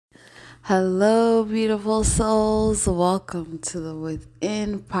Hello, beautiful souls. Welcome to the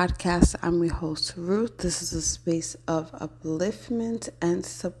Within podcast. I'm your host, Ruth. This is a space of upliftment and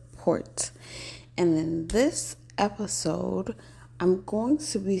support. And in this episode, I'm going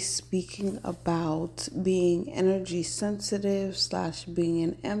to be speaking about being energy sensitive slash being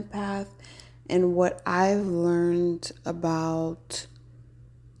an empath and what I've learned about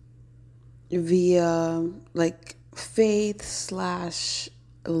via faith slash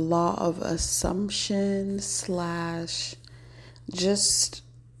law of assumption slash just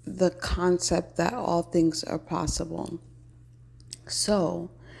the concept that all things are possible.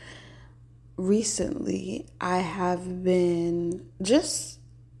 So recently I have been just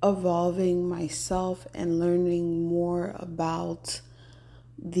evolving myself and learning more about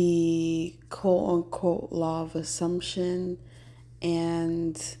the quote unquote law of assumption,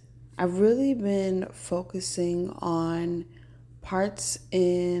 and I've really been focusing on parts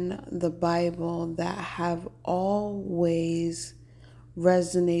in the Bible that have always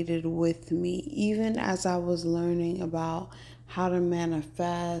resonated with me, even as I was learning about how to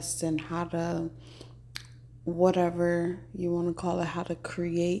manifest and how to, whatever you want to call it, how to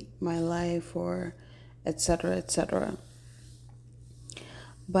create my life or etc. etc.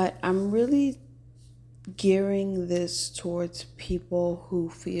 But I'm really gearing this towards people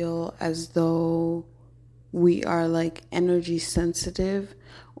who feel as though we are like energy sensitive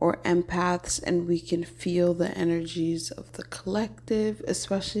or empaths, and we can feel the energies of the collective,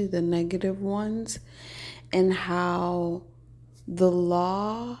 especially the negative ones, and how the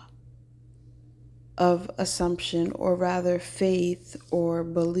law of assumption, or rather faith or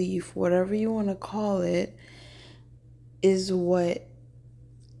belief, whatever you want to call it, is what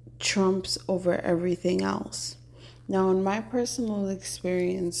trumps over everything else. Now, in my personal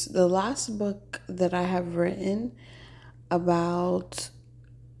experience, the last book that I have written about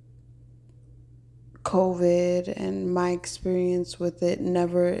COVID and my experience with it,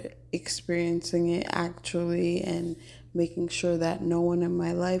 never experiencing it actually, and making sure that no one in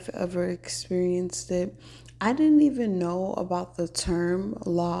my life ever experienced it, I didn't even know about the term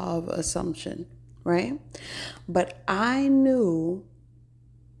law of assumption, right? But I knew,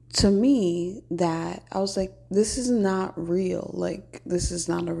 to me, that I was like, this is not real. Like, this is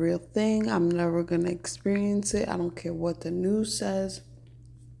not a real thing. I'm never going to experience it. I don't care what the news says.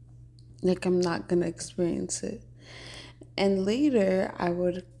 Like, I'm not going to experience it. And later, I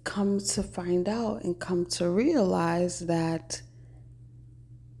would come to find out and come to realize that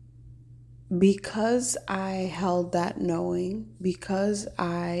because I held that knowing, because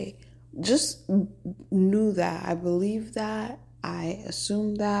I just knew that, I believed that, I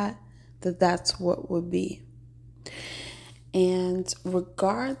assumed that that's what would be. And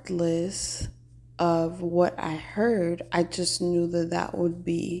regardless of what I heard, I just knew that that would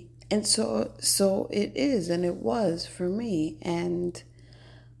be. And so it is, and it was for me. And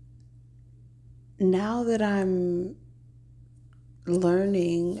now that I'm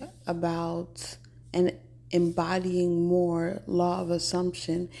learning about and embodying more law of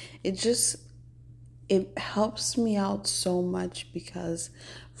assumption, it helps me out so much, because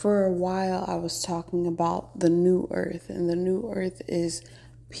for a while I was talking about the new earth, and the new earth is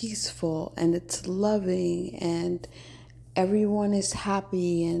peaceful and it's loving and everyone is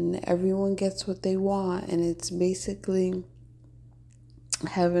happy and everyone gets what they want, and it's basically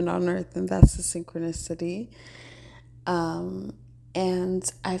heaven on earth, and that's the synchronicity.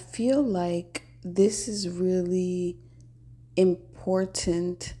 And I feel like this is really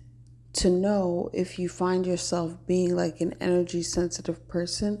important to know if you find yourself being like an energy sensitive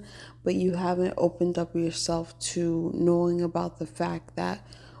person, but you haven't opened up yourself to knowing about the fact that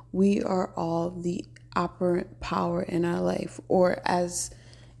we are all the operant power in our life, or as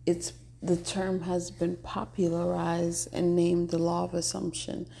it's the term has been popularized and named the law of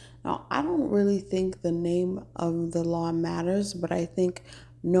assumption. Now, I don't really think the name of the law matters, but I think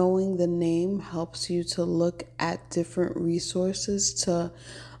knowing the name helps you to look at different resources to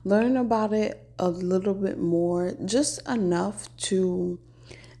learn about it a little bit more, just enough to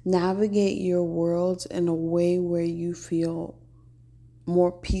navigate your world in a way where you feel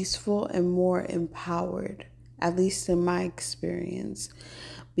more peaceful and more empowered, at least in my experience.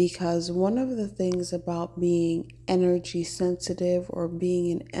 Because one of the things about being energy sensitive or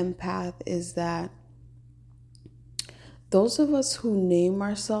being an empath is that those of us who name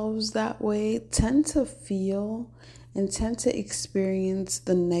ourselves that way tend to feel and tend to experience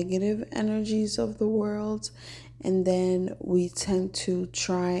the negative energies of the world. And then we tend to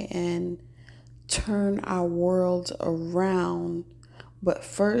try and turn our world around, but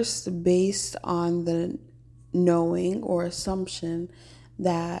first based on the knowing or assumption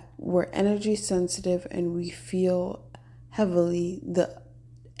that we're energy sensitive and we feel heavily the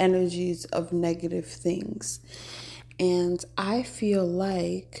energies of negative things. And I feel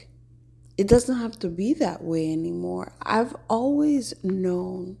like it doesn't have to be that way anymore. I've always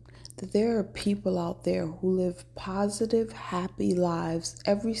known that there are people out there who live positive, happy lives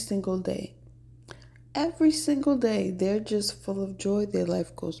every single day. Every single day, they're just full of joy. Their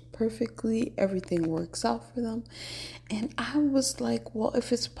life goes perfectly. Everything works out for them. And I was like, well,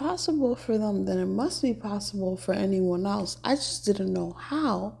 if it's possible for them, then it must be possible for anyone else. I just didn't know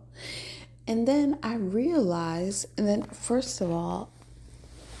how. And then I realized, and then first of all,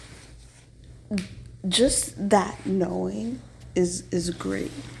 just that knowing is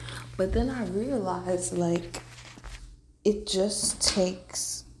great. But then I realized, like, it just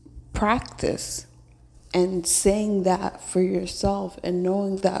takes practice and saying that for yourself and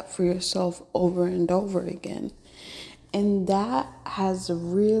knowing that for yourself over and over again. And that has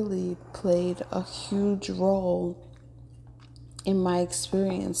really played a huge role in my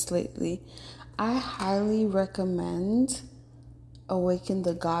experience lately. I highly recommend Awaken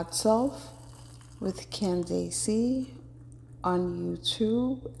the God Self with Candace on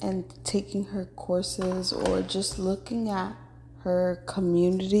YouTube, and taking her courses or just looking at her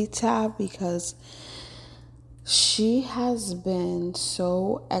community tab, because she has been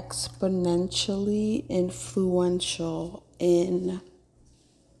so exponentially influential in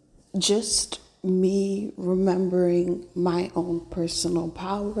just me remembering my own personal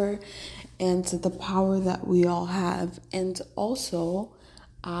power and the power that we all have. And also,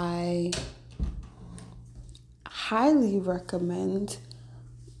 I highly recommend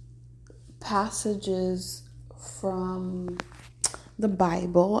passages from the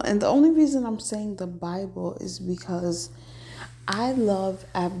Bible. And the only reason I'm saying the Bible is because I love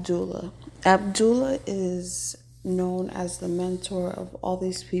Abdullah. Abdullah is known as the mentor of all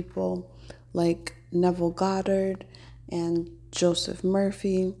these people like Neville Goddard and Joseph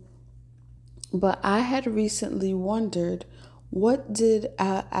Murphy. But I had recently wondered, what did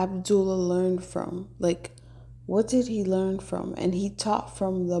Abdullah learn from? Like, what did he learn from? And he taught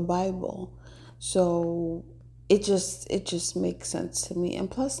from the Bible. So it just makes sense to me.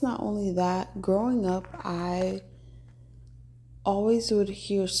 And plus, not only that, growing up, I always would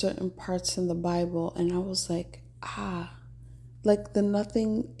hear certain parts in the Bible and I was like, like the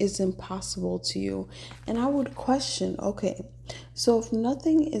nothing is impossible to you. And I would question, okay, so if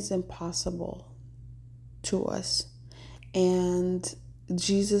nothing is impossible to us, and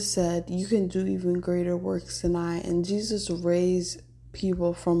Jesus said, you can do even greater works than I, and Jesus raised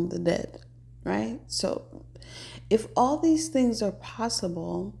people from the dead, right? So if all these things are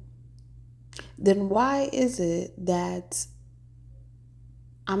possible, then why is it that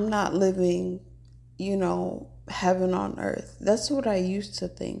I'm not living, heaven on earth? That's what I used to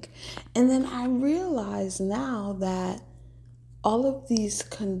think. And then I realize now that all of these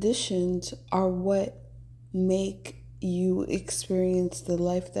conditions are what make you experience the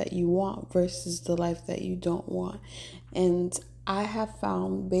life that you want versus the life that you don't want. And I have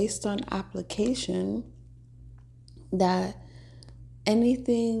found, based on application, that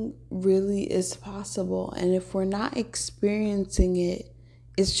anything really is possible. And if we're not experiencing it,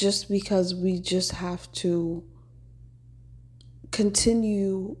 it's just because we just have to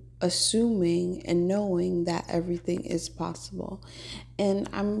continue assuming and knowing that everything is possible. And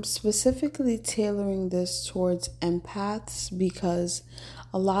I'm specifically tailoring this towards empaths because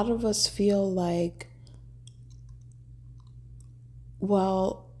a lot of us feel like,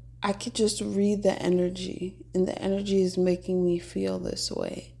 well, I could just read the energy and the energy is making me feel this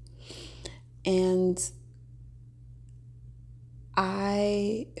way. And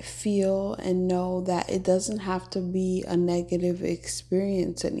I feel and know that it doesn't have to be a negative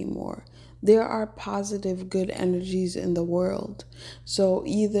experience anymore. There are positive, good energies in the world. So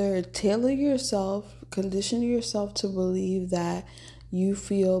either tailor yourself, condition yourself to believe that you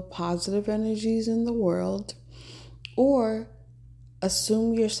feel positive energies in the world, or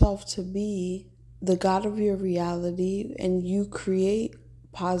assume yourself to be the God of your reality and you create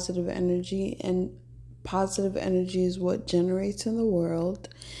positive energy, and positive energy is what generates in the world.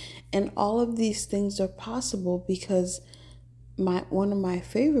 And all of these things are possible because one of my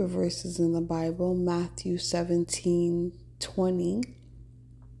favorite verses in the Bible, Matthew 17:20,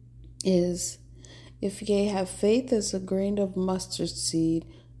 is, if ye have faith as a grain of mustard seed,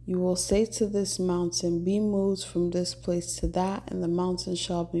 you will say to this mountain, be moved from this place to that, and the mountain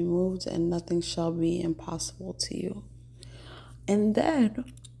shall be moved, and nothing shall be impossible to you. And then,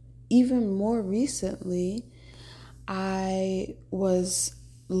 even more recently, I was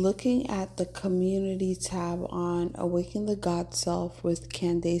looking at the community tab on Awaken the God Self with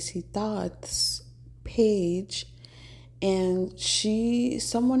Candace Thoughts page, and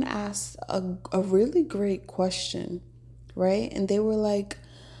someone asked a really great question, right? And they were like,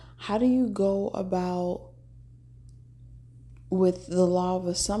 how do you go about with the law of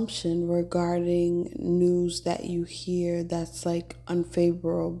assumption regarding news that you hear that's like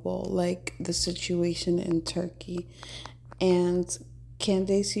unfavorable, like the situation in Turkey? And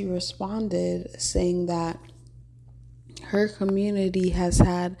Candace responded saying that her community has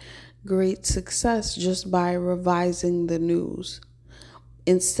had great success just by revising the news.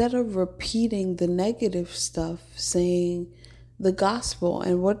 Instead of repeating the negative stuff, saying the gospel.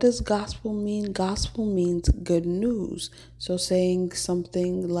 And what does gospel mean? Gospel means good news. So saying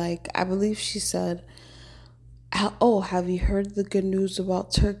something like, I believe she said, oh, have you heard the good news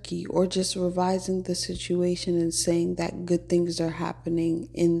about Turkey? Or just revising the situation and saying that good things are happening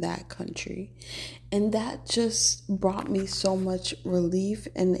in that country. And that just brought me so much relief,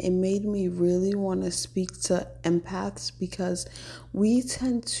 and it made me really want to speak to empaths, because we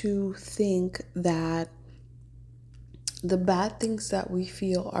tend to think that the bad things that we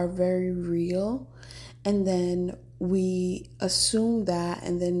feel are very real, and then we assume that,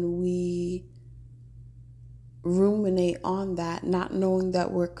 and then we ruminate on that, not knowing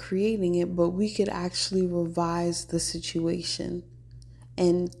that we're creating it, but we could actually revise the situation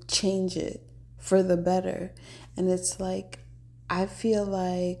and change it for the better. And it's like, I feel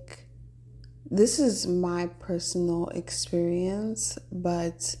like this is my personal experience,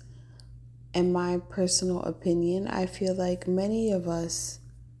 but in my personal opinion, I feel like many of us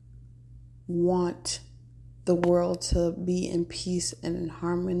want the world to be in peace and in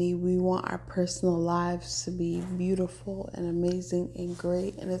harmony. We want our personal lives to be beautiful and amazing and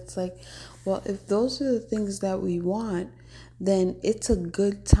great. And it's like, well, if those are the things that we want, then it's a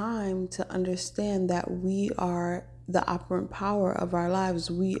good time to understand that we are the operant power of our lives.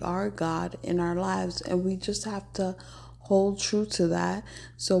 We are God in our lives, and we just have to hold true to that.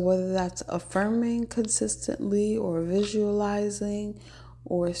 So whether that's affirming consistently or visualizing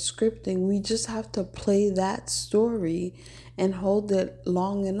or scripting, we just have to play that story and hold it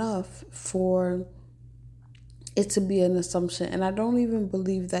long enough for it to be an assumption. And I don't even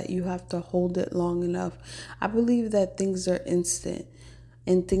believe that you have to hold it long enough. I believe that things are instant,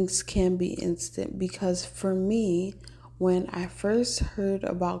 and things can be instant, because for me, when I first heard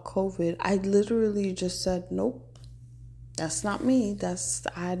about COVID, I literally just said, nope, that's not me.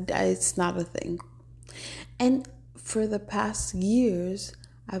 It's not a thing. And for the past years,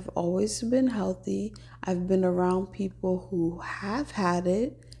 I've always been healthy. I've been around people who have had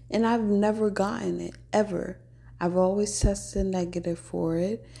it, and I've never gotten it, ever. I've always tested negative for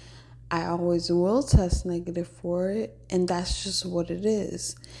it. I always will test negative for it, and that's just what it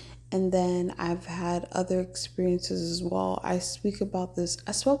is. And then I've had other experiences as well. I spoke about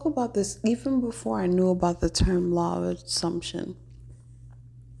this even before I knew about the term law of assumption.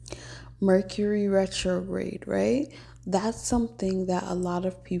 Mercury retrograde, right? That's something that a lot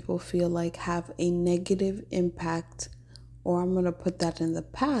of people feel like have a negative impact, or I'm going to put that in the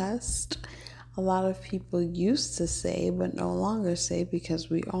past. A lot of people used to say, but no longer say, because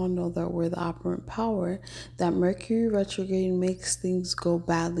we all know that we're the operant power, that Mercury retrograde makes things go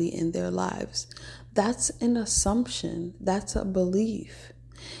badly in their lives. That's an assumption. That's a belief.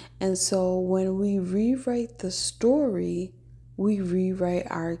 And so when we rewrite the story, we rewrite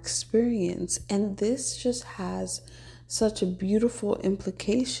our experience. And this just has such beautiful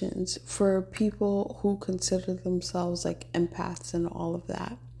implications for people who consider themselves like empaths and all of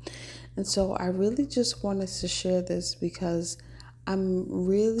that. And so I really just wanted to share this, because I'm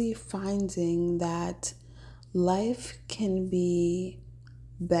really finding that life can be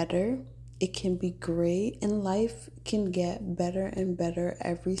better. It can be great, and life can get better and better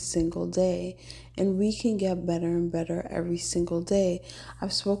every single day. And we can get better and better every single day.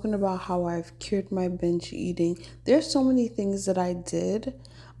 I've spoken about how I've cured my binge eating. There's so many things that I did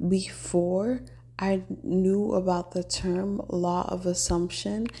before I knew about the term law of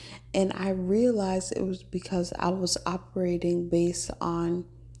assumption, and I realized it was because I was operating based on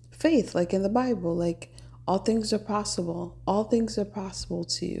faith, like in the Bible, like all things are possible. All things are possible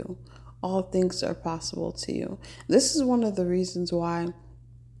to you. All things are possible to you. This is one of the reasons why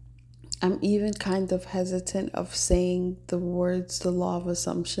I'm even kind of hesitant of saying the words, the law of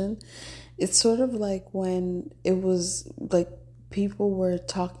assumption. It's sort of like when it was like people were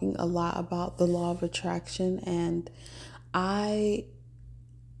talking a lot about the law of attraction, and I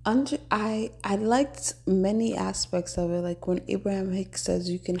I liked many aspects of it, like when Abraham Hicks says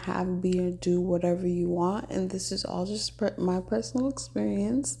you can have, be, or do whatever you want, and this is all just my personal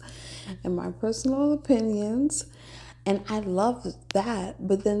experience and my personal opinions, and I loved that.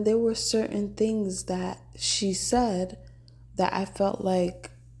 But then there were certain things that she said that I felt like,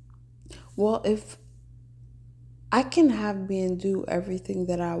 well, if I can have, be, and do everything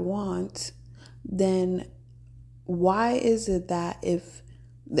that I want, then why is it that if,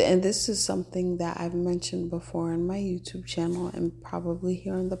 and this is something that I've mentioned before on my YouTube channel and probably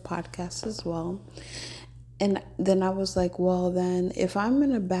here on the podcast as well. And then I was like, well, then if I'm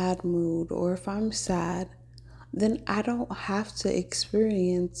in a bad mood or if I'm sad, then I don't have to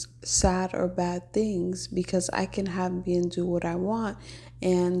experience sad or bad things because I can have, be, and do what I want.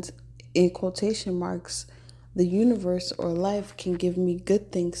 And in quotation marks, the universe or life can give me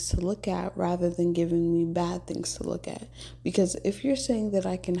good things to look at rather than giving me bad things to look at. Because if you're saying that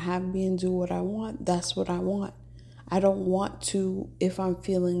I can have, be, and do what I want, that's what I want. I don't want to, if I'm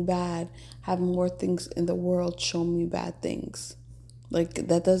feeling bad, have more things in the world show me bad things. Like,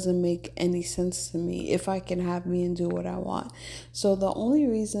 that doesn't make any sense to me if I can have, me, and do what I want. So the only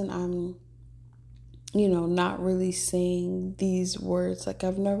reason I'm, not really saying these words, like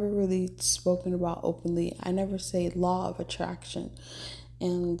I've never really spoken about openly. I never say law of attraction.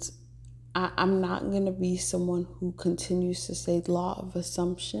 And I'm not going to be someone who continues to say law of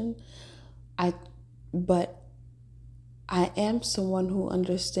assumption. But I am someone who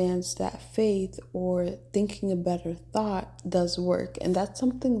understands that faith or thinking a better thought does work. And that's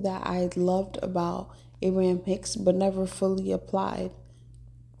something that I loved about Abraham Hicks, but never fully applied.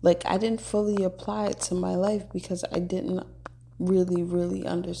 Like, I didn't fully apply it to my life because I didn't really, really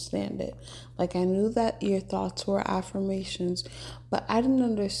understand it. Like, I knew that your thoughts were affirmations, but I didn't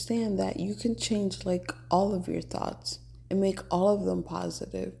understand that you can change, like, all of your thoughts and make all of them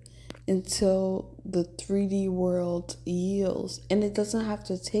positive until the 3D world yields. And it doesn't have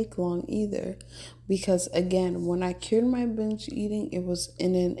to take long either. Because, again, when I cured my binge eating, it was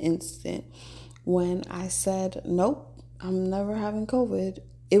in an instant. When I said, nope, I'm never having COVID,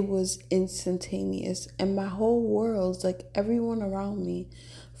 it was instantaneous. And my whole world, like everyone around me,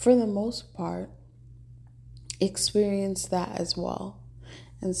 for the most part, experienced that as well.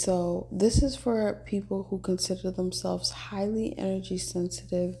 And so this is for people who consider themselves highly energy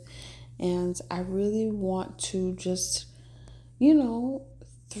sensitive. And I really want to just,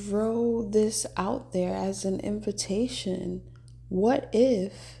 throw this out there as an invitation. What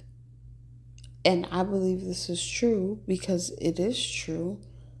if, and I believe this is true because it is true,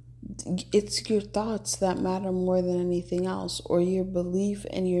 it's your thoughts that matter more than anything else, or your belief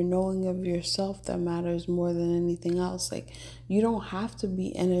and your knowing of yourself that matters more than anything else. Like, you don't have to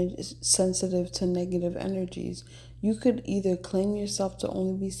be sensitive to negative energies. You could either claim yourself to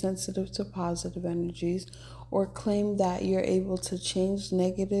only be sensitive to positive energies, or claim that you're able to change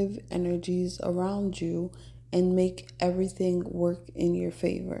negative energies around you and make everything work in your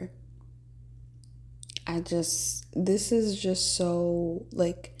favor. This is just so,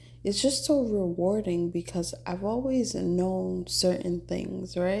 like, it's just so rewarding because I've always known certain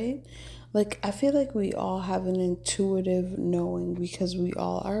things, right? Like, I feel like we all have an intuitive knowing because we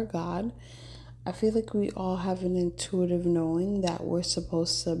all are God. I feel like we all have an intuitive knowing that we're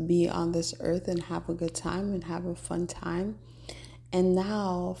supposed to be on this earth and have a good time and have a fun time. And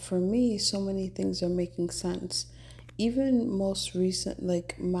now, for me, so many things are making sense. Even most recent,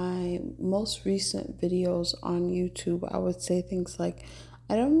 like my most recent videos on YouTube, I would say things like,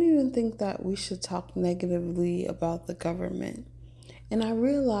 I don't even think that we should talk negatively about the government. And I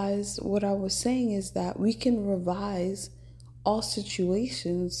realized what I was saying is that we can revise all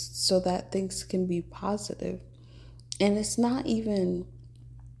situations so that things can be positive. And it's not even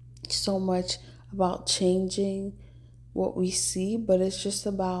so much about changing what we see, but it's just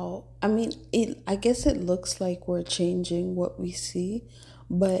about, I guess it looks like we're changing what we see,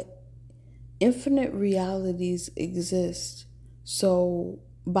 but infinite realities exist. So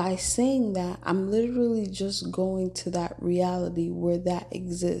by saying that, I'm literally just going to that reality where that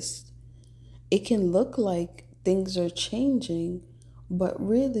exists. It can look like things are changing, but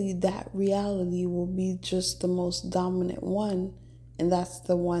really that reality will be just the most dominant one, and that's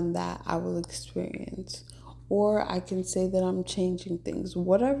the one that I will experience. Or I can say that I'm changing things,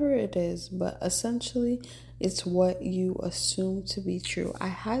 whatever it is, but essentially it's what you assume to be true. I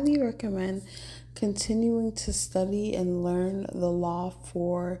highly recommend continuing to study and learn the law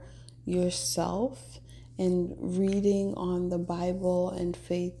for yourself and reading on the Bible and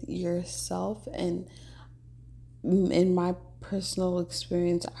faith yourself. And in my personal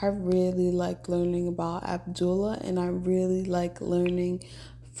experience, I really like learning about Abdullah, and I really like learning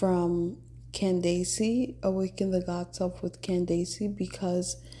from Candace, Awaken the God Self with Candace,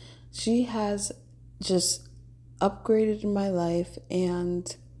 because she has just upgraded my life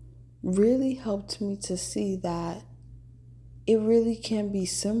and really helped me to see that it really can be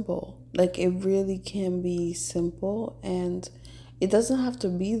simple. Like, it really can be simple, and it doesn't have to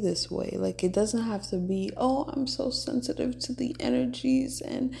be this way. Like, it doesn't have to be, oh, I'm so sensitive to the energies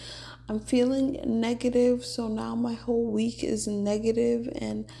and I'm feeling negative, so now my whole week is negative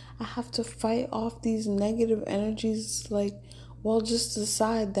and I have to fight off these negative energies. Like, well, just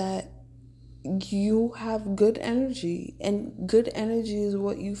decide that you have good energy, and good energy is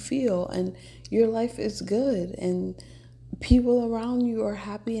what you feel, and your life is good, and people around you are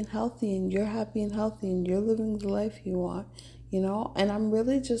happy and healthy, and you're happy and healthy, and you're living the life you want, and I'm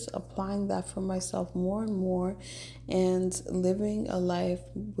really just applying that for myself more and more, and living a life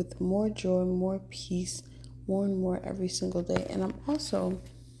with more joy, more peace, more and more every single day. And I'm also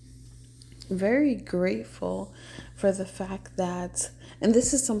very grateful for the fact that, and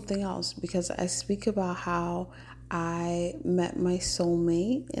this is something else, because I speak about how I met my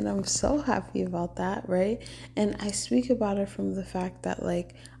soulmate, and I'm so happy about that, right? And I speak about it from the fact that,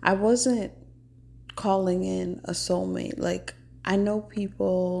 like, I wasn't calling in a soulmate. Like, I know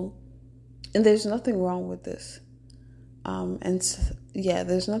people, and there's nothing wrong with this. Yeah,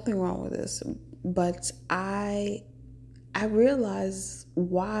 there's nothing wrong with this, but I realized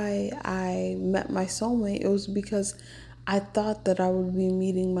why I met my soulmate. It was because I thought that I would be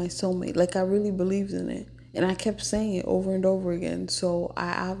meeting my soulmate. Like, I really believed in it. And I kept saying it over and over again. So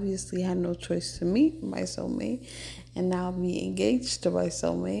I obviously had no choice to meet my soulmate and now be engaged to my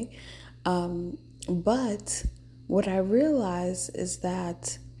soulmate. But what I realized is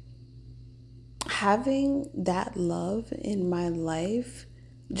that having that love in my life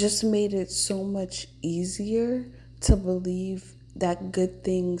just made it so much easier to believe that good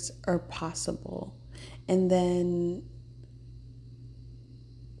things are possible. And then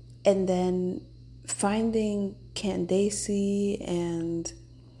finding Candace and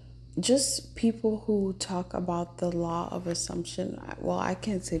just people who talk about the law of assumption. Well, I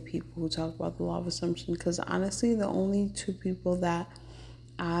can't say people who talk about the law of assumption, because honestly, the only two people that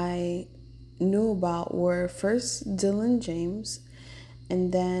I knew about were first Dylan James,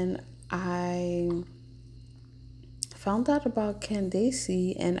 and then I found out about Candace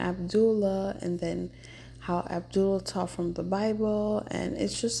and Abdullah, and then how Abdullah taught from the Bible. And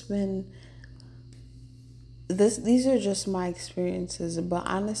it's just been these are just my experiences, but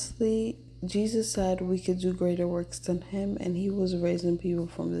honestly, Jesus said we could do greater works than him, and he was raising people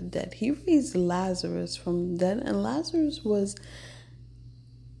from the dead. He raised Lazarus from the dead, and Lazarus was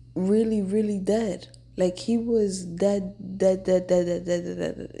really, really dead. Like, he was dead, dead, dead, dead, dead, dead, dead,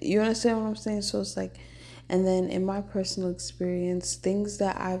 dead. You understand what I'm saying? So it's like, and then in my personal experience, things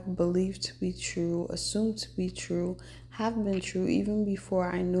that I've believed to be true, assumed to be true, have been true even before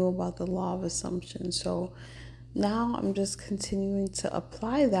I knew about the law of assumption. So now I'm just continuing to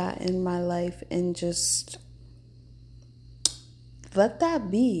apply that in my life and just let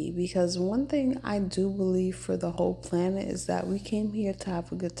that be, because one thing I do believe for the whole planet is that we came here to have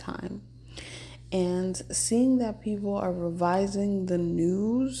a good time. And seeing that people are revising the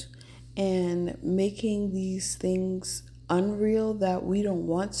news and making these things unreal that we don't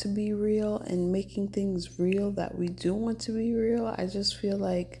want to be real, and making things real that we do want to be real, I just feel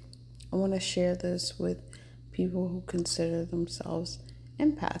like I want to share this with people who consider themselves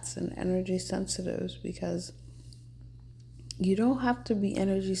empaths and energy sensitives, because you don't have to be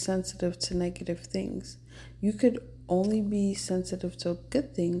energy sensitive to negative things. You could only be sensitive to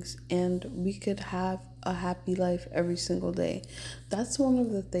good things, and we could have a happy life every single day. That's one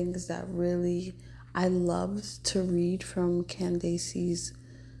of the things that really I loved to read from Candace's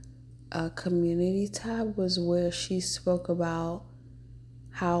community tab, was where she spoke about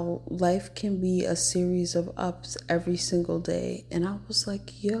how life can be a series of ups every single day. And I was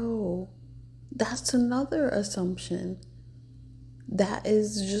like, yo, that's another assumption. That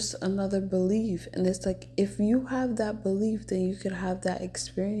is just another belief. And it's like, if you have that belief, then you could have that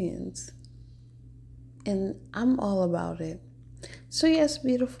experience. And I'm all about it. So yes,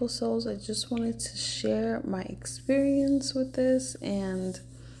 beautiful souls, I just wanted to share my experience with this, and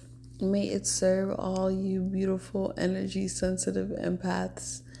may it serve all you beautiful energy sensitive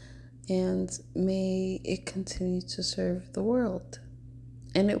empaths, and may it continue to serve the world.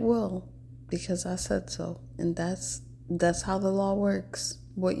 And it will, because I said so. And that's how the law works.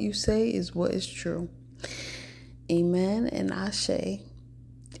 What you say is what is true. Amen and ashe.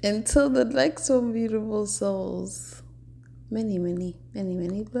 Until the next one, beautiful souls. Many, many, many,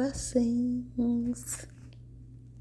 many blessings.